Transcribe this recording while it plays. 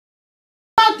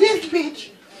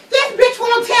bitch. This bitch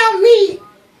wanna tell me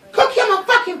cook him a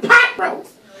fucking pot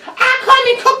roast. I come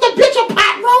and cook the bitch a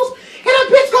pot roast, and the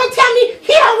bitch gonna tell me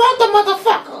he don't want the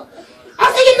motherfucker.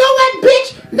 I said, you know what,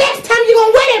 bitch? Next time you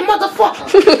gonna wear that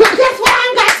motherfucker. That's why I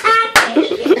ain't got time for it.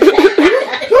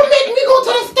 You make me go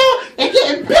to the store and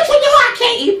get a bitch, you know I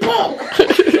can't eat pork.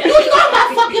 You know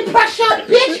my fucking pressure,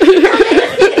 bitch. Now let me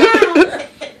sit down.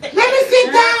 Let me sit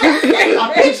down.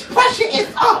 My bitch pressure is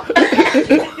up.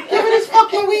 Give me this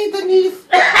fucking weed, Denise.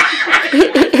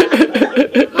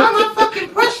 Girl, my fucking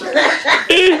pressure.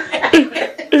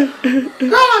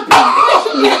 Girl, my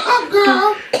pressure is up,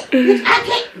 girl. Bitch, I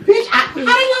can't. Bitch, how do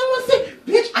y'all want to say?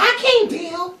 Bitch, I can't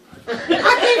deal.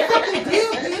 I can't fucking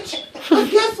deal, bitch. But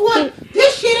guess what?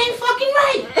 This shit ain't fucking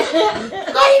right.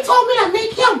 Girl, he told me to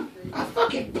make him a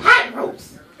fucking pot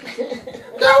roast.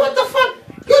 Girl, what the fuck?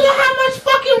 You know how much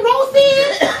fucking roast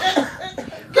is?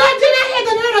 Girl, then I had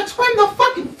to learn to trim the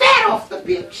fucking fat off the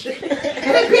bitch.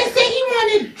 And the bitch